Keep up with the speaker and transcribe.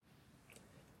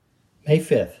May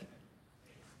 5th,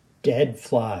 Dead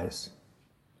Flies,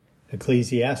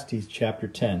 Ecclesiastes chapter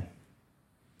 10.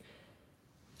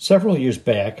 Several years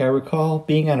back, I recall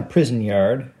being on a prison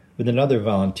yard with another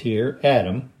volunteer,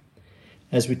 Adam,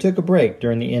 as we took a break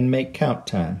during the inmate count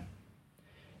time.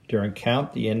 During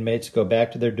count, the inmates go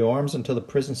back to their dorms until the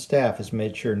prison staff has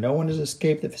made sure no one has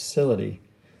escaped the facility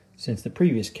since the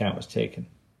previous count was taken.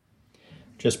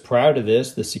 Just prior to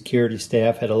this, the security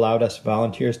staff had allowed us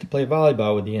volunteers to play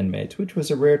volleyball with the inmates, which was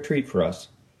a rare treat for us.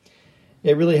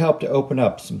 It really helped to open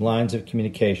up some lines of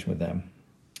communication with them.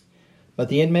 But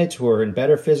the inmates were in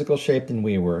better physical shape than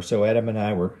we were, so Adam and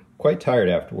I were quite tired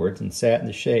afterwards and sat in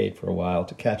the shade for a while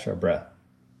to catch our breath.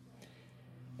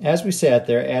 As we sat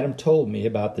there, Adam told me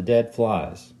about the dead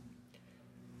flies.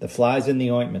 The flies in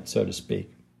the ointment, so to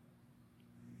speak.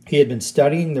 He had been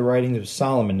studying the writings of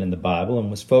Solomon in the Bible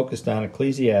and was focused on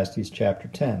Ecclesiastes chapter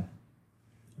 10.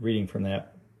 Reading from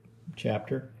that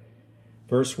chapter.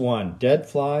 Verse 1, Dead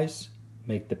flies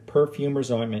make the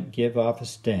perfumer's ointment give off a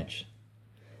stench.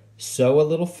 So a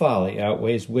little folly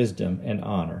outweighs wisdom and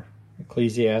honor.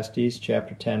 Ecclesiastes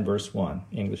chapter 10, verse 1,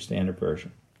 English Standard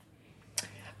Version.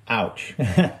 Ouch,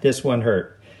 this one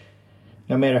hurt.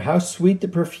 No matter how sweet the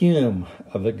perfume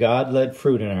of the God-led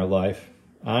fruit in our life,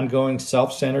 ongoing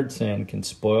self-centered sin can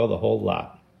spoil the whole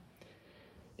lot.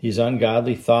 These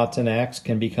ungodly thoughts and acts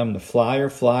can become the fly or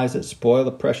flies that spoil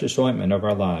the precious ointment of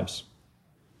our lives.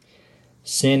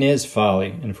 Sin is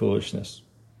folly and foolishness.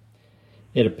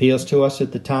 It appeals to us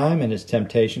at the time, and its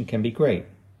temptation can be great.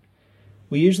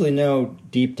 We usually know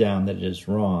deep down that it is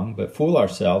wrong, but fool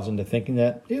ourselves into thinking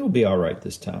that it will be all right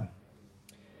this time.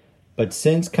 But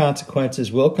sin's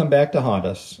consequences will come back to haunt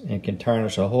us and can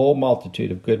tarnish a whole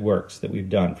multitude of good works that we've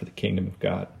done for the kingdom of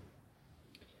God.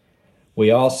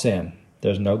 We all sin.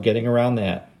 There's no getting around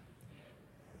that.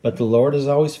 But the Lord is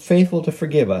always faithful to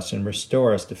forgive us and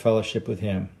restore us to fellowship with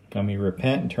Him. When we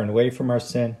repent and turn away from our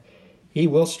sin, He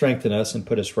will strengthen us and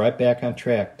put us right back on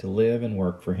track to live and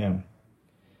work for Him.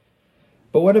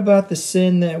 But what about the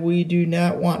sin that we do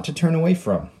not want to turn away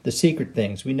from? The secret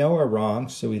things we know are wrong,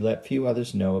 so we let few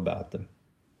others know about them.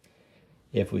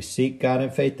 If we seek God in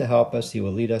faith to help us, He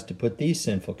will lead us to put these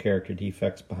sinful character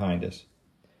defects behind us.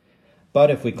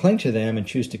 But if we cling to them and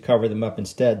choose to cover them up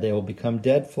instead, they will become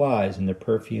dead flies in the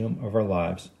perfume of our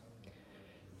lives.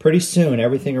 Pretty soon,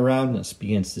 everything around us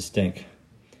begins to stink.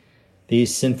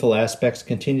 These sinful aspects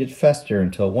continue to fester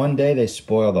until one day they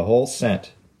spoil the whole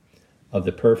scent of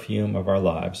the perfume of our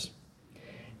lives.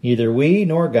 Neither we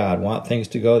nor God want things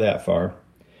to go that far.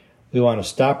 We want to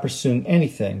stop pursuing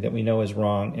anything that we know is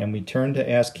wrong, and we turn to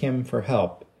ask Him for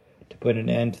help to put an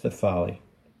end to the folly.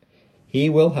 He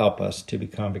will help us to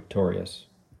become victorious.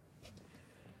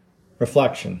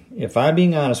 Reflection. If I'm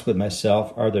being honest with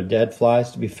myself, are there dead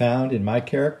flies to be found in my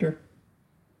character?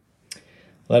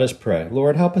 Let us pray.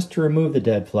 Lord, help us to remove the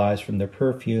dead flies from the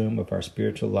perfume of our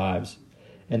spiritual lives,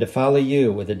 and to follow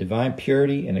You with a divine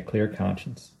purity and a clear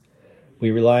conscience.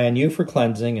 We rely on You for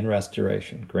cleansing and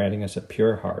restoration, granting us a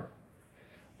pure heart.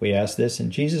 We ask this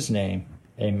in Jesus' name,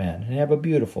 amen. And have a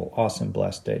beautiful, awesome,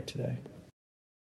 blessed day today.